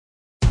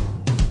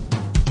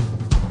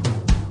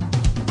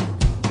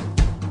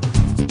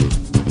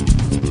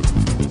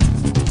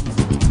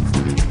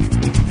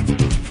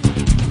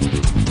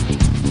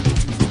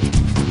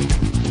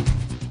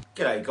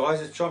G'day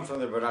guys, it's John from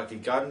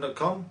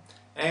theproductivegarden.com,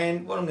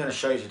 and what I'm going to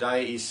show you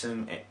today is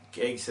some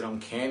eggs that I'm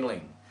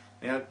candling.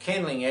 Now,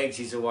 candling eggs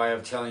is a way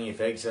of telling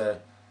if eggs are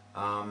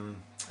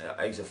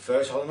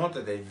fertile or not,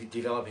 that they're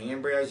developing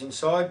embryos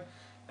inside,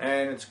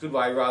 and it's a good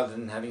way rather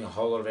than having a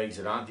whole lot of eggs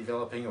that aren't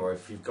developing, or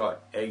if you've got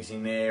eggs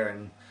in there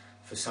and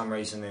for some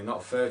reason they're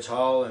not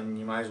fertile, and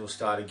you may as well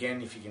start again.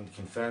 If you can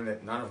confirm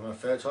that none of them are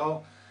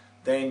fertile,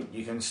 then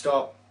you can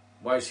stop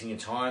wasting your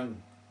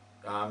time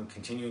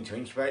continuing to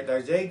incubate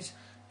those eggs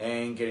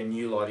and get a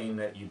new lot in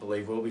that you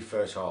believe will be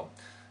fertile.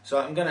 So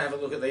I'm going to have a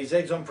look at these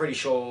eggs. I'm pretty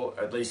sure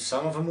at least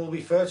some of them will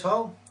be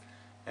fertile,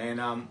 and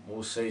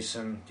we'll see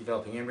some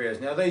developing embryos.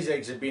 Now, these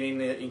eggs have been in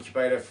the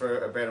incubator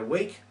for about a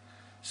week,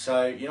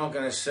 so you're not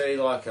going to see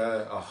like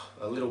a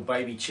little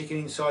baby chicken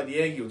inside the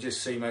egg. You'll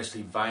just see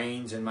mostly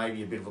veins and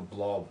maybe a bit of a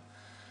blob.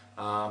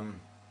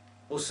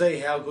 We'll see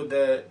how good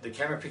the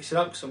camera picks it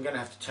up, because I'm going to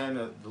have to turn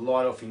the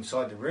light off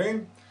inside the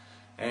room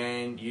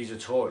and use a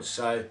torch.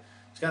 So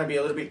it's going to be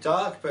a little bit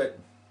dark, but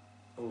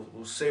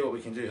we'll see what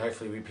we can do.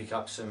 Hopefully we pick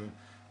up some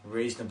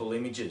reasonable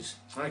images.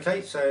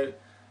 Okay, so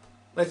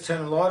let's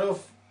turn the light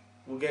off.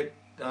 We'll get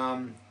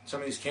some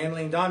of this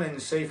candling done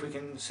and see if we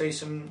can see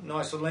some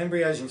nice little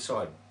embryos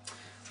inside.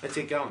 Let's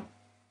get going.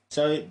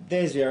 So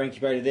there's our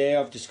incubator there.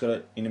 I've just got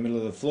it in the middle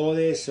of the floor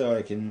there so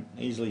I can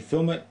easily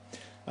film it.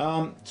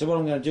 So what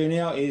I'm going to do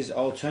now is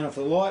I'll turn off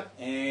the light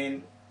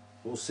and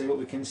we'll see what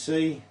we can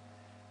see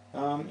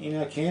in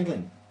our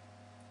candling.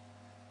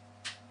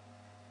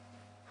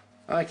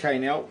 Okay,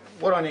 now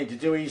what I need to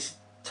do is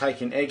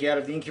take an egg out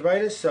of the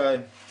incubator,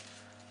 so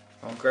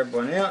I'll grab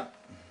one out.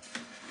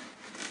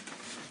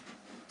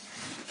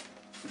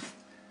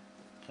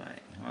 Okay,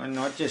 and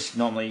I just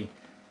normally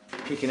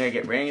pick an egg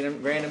at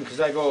random because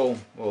they've all,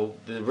 well,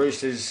 the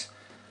roosters,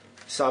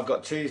 so I've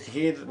got two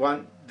here.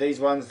 These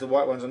ones, the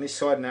white ones on this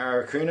side,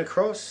 are Aracuna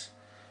cross,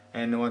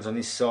 and the ones on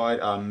this side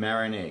are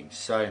Marin eggs.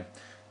 So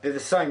they're the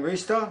same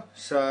rooster,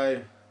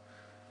 so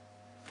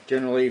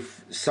generally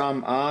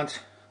some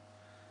aren't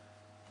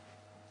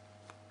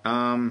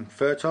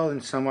fertile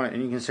and some won't.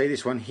 And you can see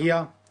this one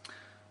here,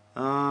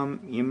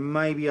 you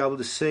may be able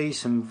to see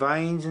some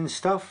veins and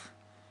stuff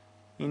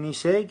in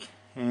this egg,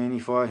 and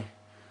if I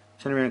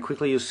turn around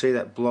quickly you'll see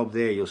that blob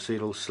there. You'll see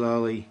it'll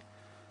slowly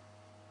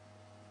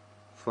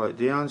float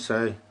down,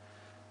 so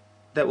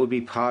that would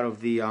be part of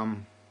the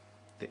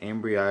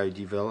embryo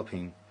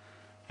developing.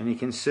 And you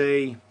can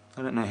see,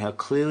 I don't know how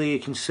clearly you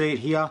can see it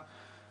here,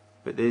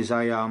 but there's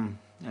a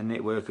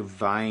network of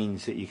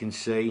veins that you can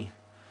see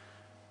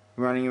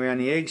running around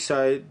the egg.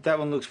 So that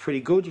one looks pretty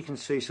good. You can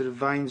see sort of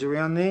veins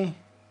around there,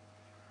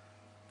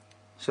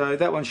 so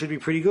that one should be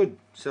pretty good.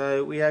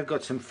 So we have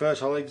got some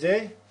fertile eggs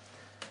there,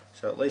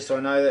 so at least I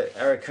know that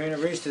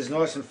Aracuna rooster is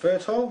nice and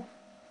fertile.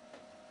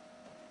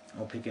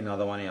 I'll pick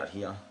another one out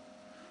here.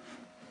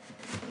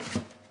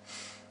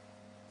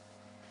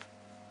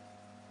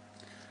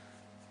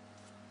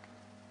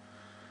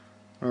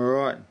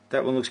 Alright,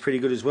 that one looks pretty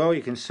good as well.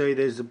 You can see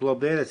there's the blob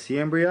there, that's the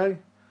embryo.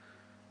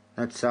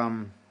 That's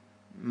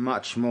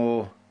much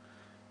more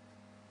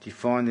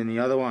defined than the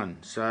other one,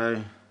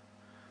 so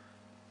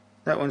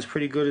that one's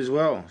pretty good as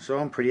well. So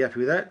I'm pretty happy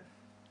with that.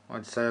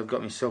 I'd say I've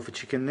got myself a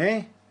chicken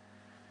there.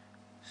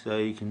 So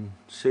you can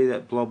see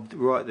that blob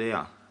right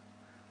there.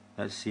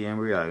 That's the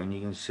embryo, and you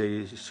can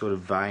see sort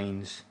of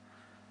veins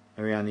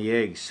around the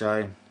egg.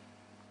 So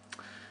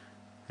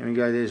there we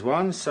go, there's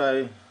one.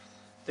 So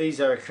these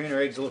Aracuna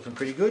eggs are looking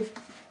pretty good.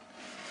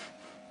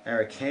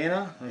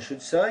 Aracana, I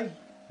should say,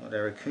 not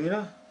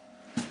Aracuna.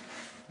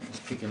 Let's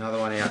pick another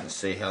one out and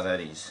see how that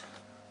is.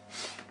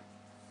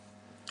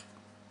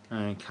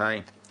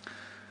 Okay,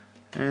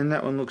 and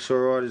that one looks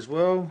alright as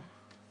well.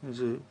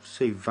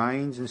 See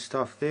veins and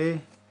stuff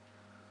there.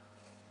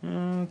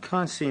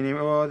 Can't see any.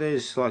 Oh,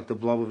 there's like the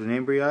blob of an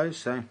embryo.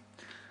 So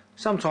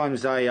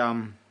sometimes they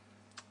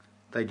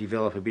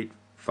develop a bit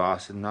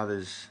faster than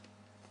others.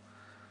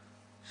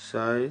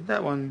 So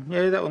that one,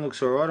 yeah, that one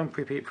looks alright. I'm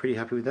pretty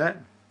happy with that.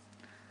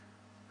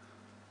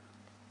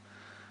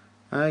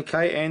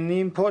 Okay, and the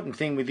important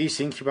thing with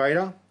this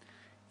incubator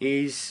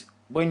is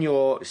when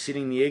you're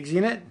sitting the eggs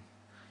in it,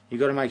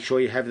 you've got to make sure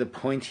you have the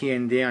pointy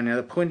end down. Now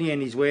the pointy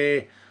end is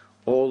where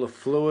all the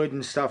fluid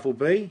and stuff will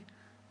be.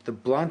 The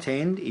blunt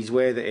end is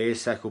where the air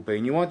sac will be,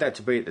 and you want that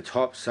to be at the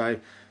top.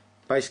 So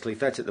basically if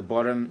that's at the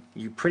bottom,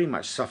 you pretty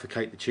much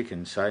suffocate the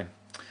chicken, so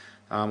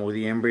or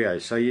the embryo.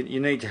 So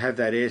you need to have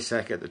that air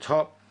sac at the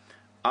top.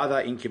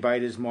 Other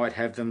incubators might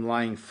have them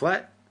laying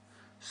flat,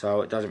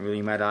 so it doesn't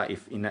really matter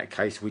if in that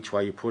case which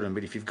way you put them.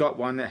 But if you've got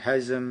one that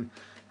has them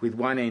with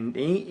one end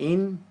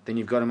in, then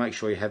you've got to make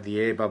sure you have the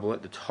air bubble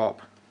at the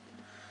top.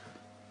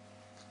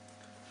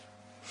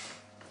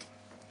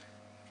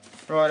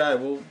 Righto,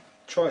 we'll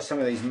try some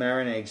of these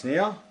Marin eggs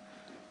now.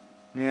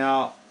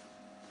 Now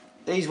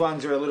these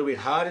ones are a little bit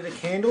harder to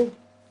candle.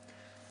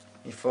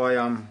 If I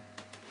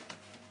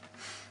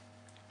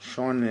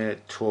shine the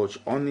torch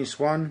on this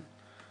one,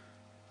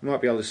 you might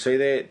be able to see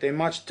they're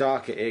much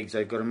darker eggs.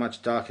 They've got a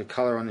much darker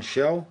colour on the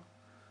shell.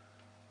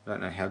 I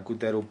don't know how good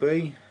that'll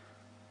be.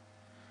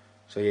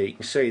 So yeah, you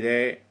can see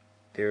there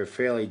they're a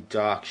fairly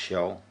dark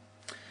shell.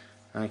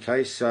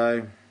 Okay,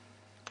 so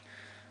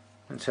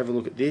let's have a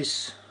look at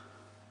this.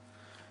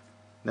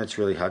 That's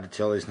really hard to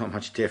tell, there's not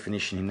much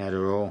definition in that at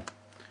all.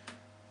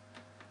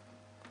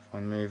 If I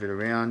move it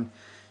around,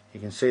 you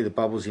can see the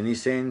bubbles in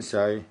this end,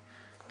 so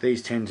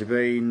these tend to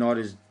be not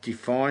as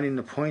defined in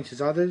the point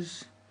as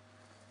others,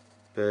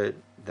 but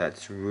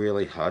that's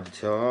really hard to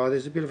tell. Oh,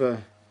 there's a bit of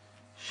a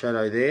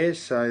shadow there,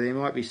 so there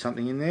might be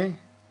something in there.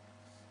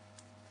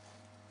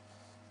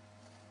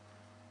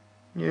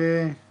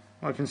 Yeah,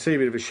 I can see a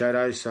bit of a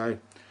shadow, so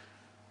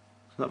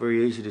it's not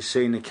very easy to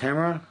see in the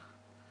camera,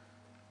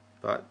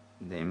 but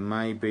there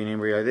may be an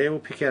embryo there. We'll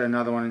pick out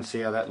another one and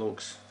see how that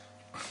looks.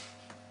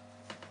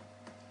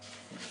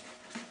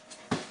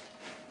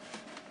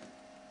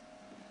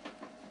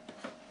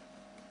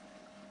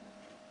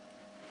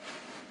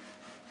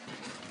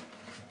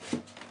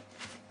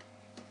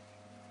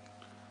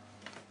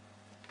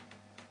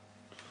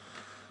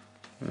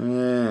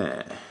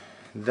 Yeah,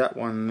 that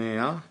one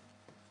there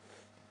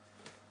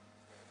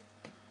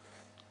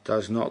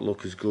does not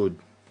look as good.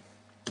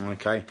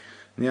 Okay,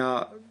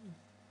 now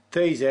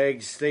these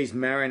eggs, these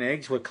Marin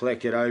eggs, were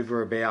collected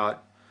over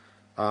about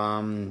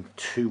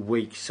 2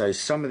 weeks, so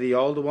some of the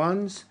older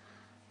ones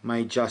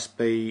may just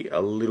be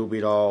a little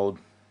bit old,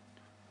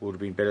 would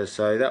have been better.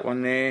 So that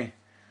one there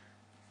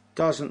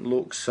doesn't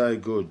look so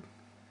good.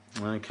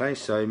 Okay,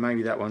 so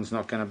maybe that one's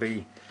not going to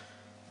be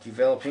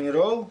developing at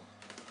all.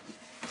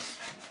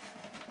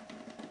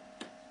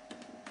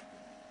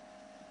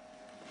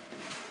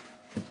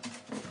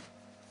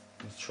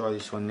 Try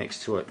this one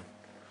next to it,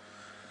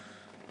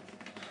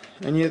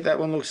 and yeah, that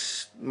one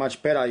looks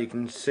much better. You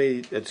can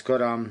see it's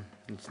got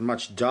it's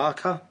much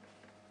darker.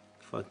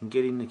 If I can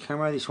get in the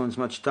camera, this one's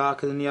much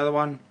darker than the other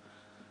one.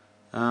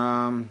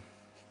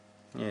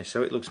 Yeah,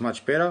 so it looks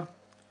much better.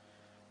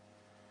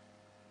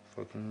 If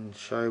I can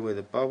show where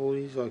the bubble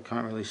is, I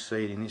can't really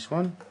see it in this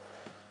one.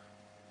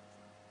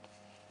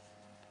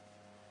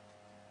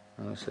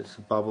 Unless that's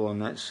the bubble on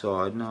that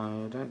side.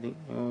 No, I don't think.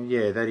 Oh,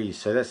 yeah, that is.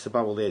 So that's the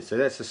bubble there. So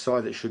that's the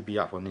side that should be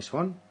up on this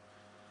one.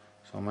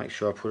 So I'll make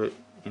sure I put it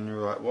in the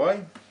right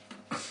way.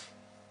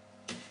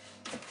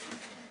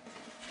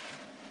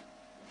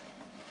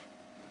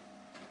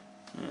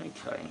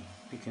 Okay,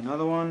 pick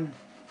another one.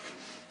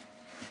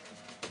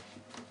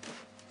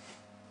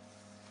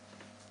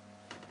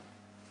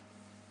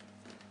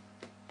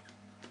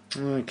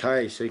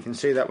 Okay, so you can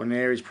see that one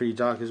there is pretty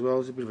dark as well.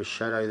 There's a bit of a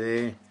shadow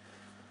there.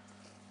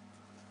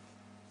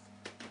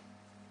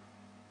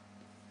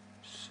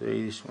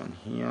 See this one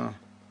here,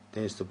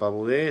 there's the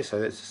bubble there,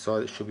 so that's the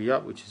side that should be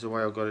up, which is the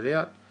way I got it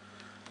out.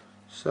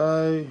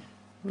 So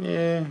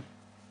yeah,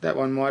 that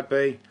one might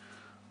be.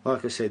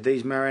 Like I said,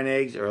 these Marin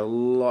eggs are a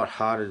lot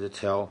harder to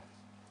tell.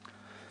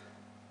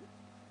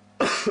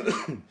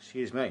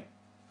 Excuse me.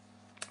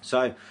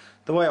 So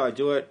the way I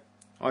do it,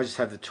 I just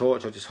have the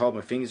torch, I just hold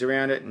my fingers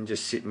around it and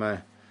just sit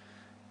my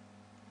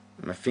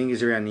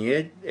fingers around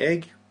the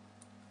egg,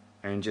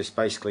 and just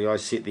basically I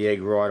sit the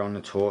egg right on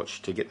the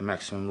torch to get the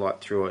maximum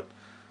light through it.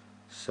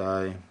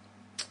 So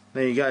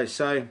there you go.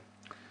 So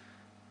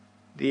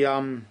the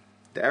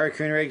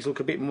Aracuna eggs look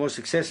a bit more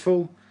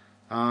successful.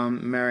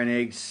 Marin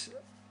eggs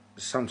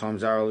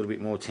sometimes are a little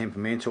bit more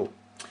temperamental.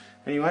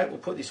 Anyway, we'll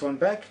put this one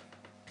back,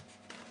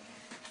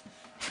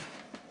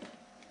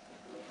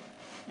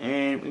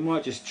 and we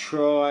might just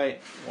try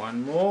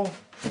one more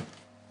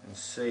and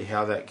see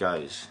how that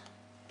goes.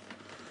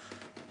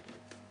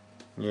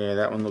 Yeah,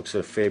 that one looks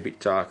a fair bit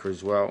darker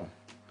as well.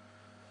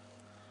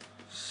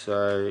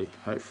 So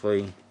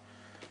hopefully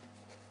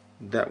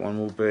that one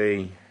will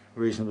be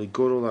reasonably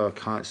good, although I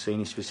can't see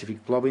any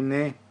specific blob in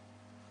there.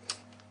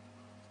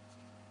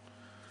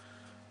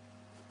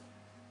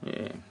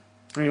 Yeah.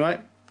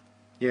 Anyway,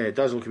 yeah, it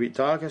does look a bit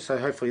darker, so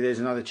hopefully there's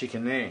another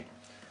chicken there.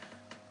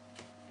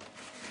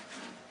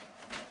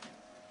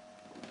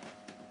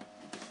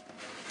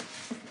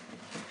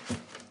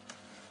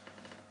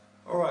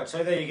 Alright,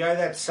 so there you go.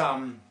 That's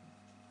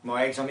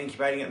my eggs I'm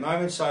incubating at the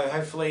moment. So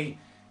hopefully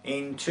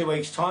in 2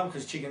 weeks' time,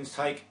 because chickens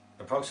take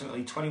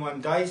approximately 21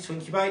 days to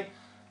incubate.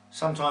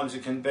 Sometimes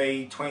it can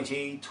be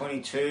 20,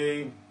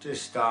 22,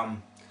 just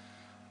can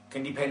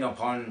depend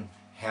upon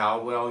how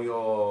well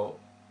your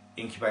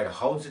incubator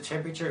holds the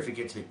temperature. If it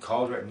gets a bit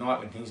colder at night,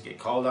 when things get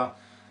colder,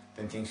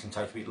 then things can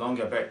take a bit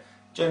longer. But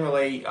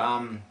generally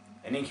an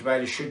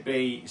incubator should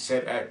be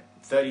set at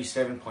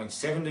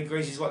 37.7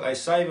 degrees is what they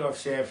say, but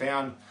obviously I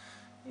found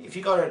if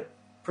you got it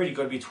pretty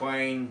good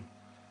between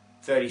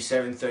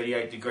 37,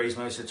 38 degrees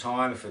most of the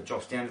time. If it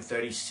drops down to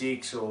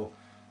 36, or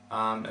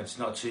it's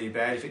not too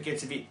bad. If it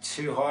gets a bit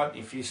too hot,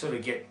 if you sort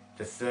of get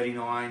to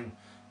 39,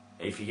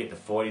 if you get to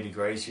 40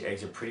 degrees, your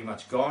eggs are pretty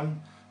much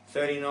gone.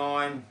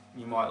 39,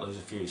 you might lose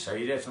a few. So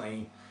you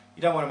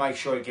don't want to make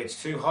sure it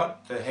gets too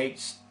hot. The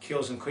heat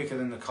kills them quicker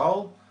than the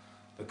cold.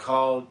 The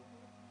cold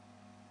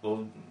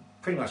will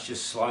pretty much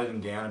just slow them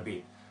down a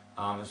bit,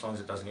 as long as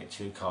it doesn't get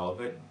too cold.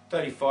 But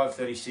 35,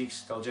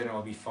 36, they'll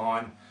generally be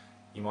fine.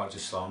 You might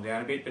just slow them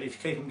down a bit, but if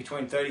you keep them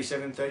between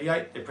 37 and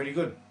 38, they're pretty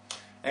good.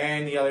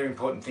 And the other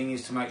important thing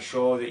is to make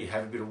sure that you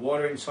have a bit of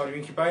water inside your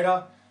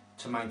incubator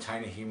to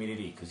maintain the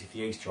humidity, because if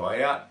the eggs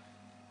dry out,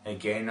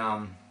 again,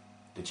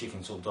 the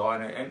chickens will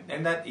die.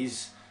 And that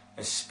is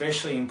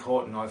especially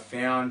important, I've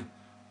found,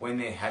 when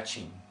they're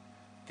hatching.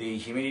 The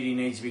humidity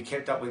needs to be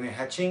kept up when they're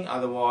hatching,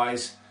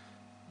 otherwise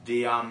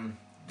the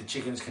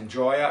chickens can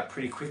dry out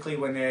pretty quickly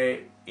when they're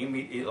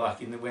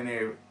when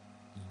they're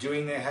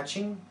doing their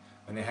hatching,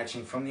 when they're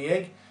hatching from the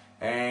egg,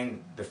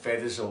 and the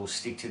feathers will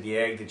stick to the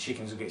egg, the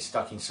chickens will get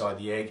stuck inside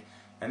the egg,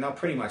 and they'll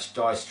pretty much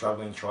die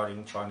struggling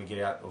trying to get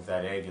out of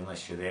that egg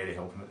unless you're there to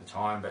help them at the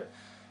time. But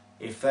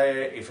if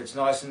it's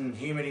nice and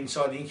humid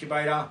inside the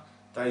incubator,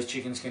 those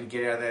chickens can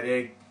get out of that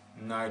egg,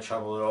 no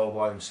trouble at all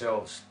by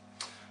themselves.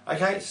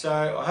 Okay,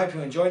 so I hope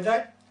you enjoyed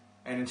that,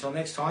 and until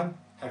next time,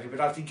 happy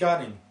productive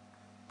gardening.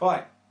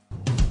 Bye.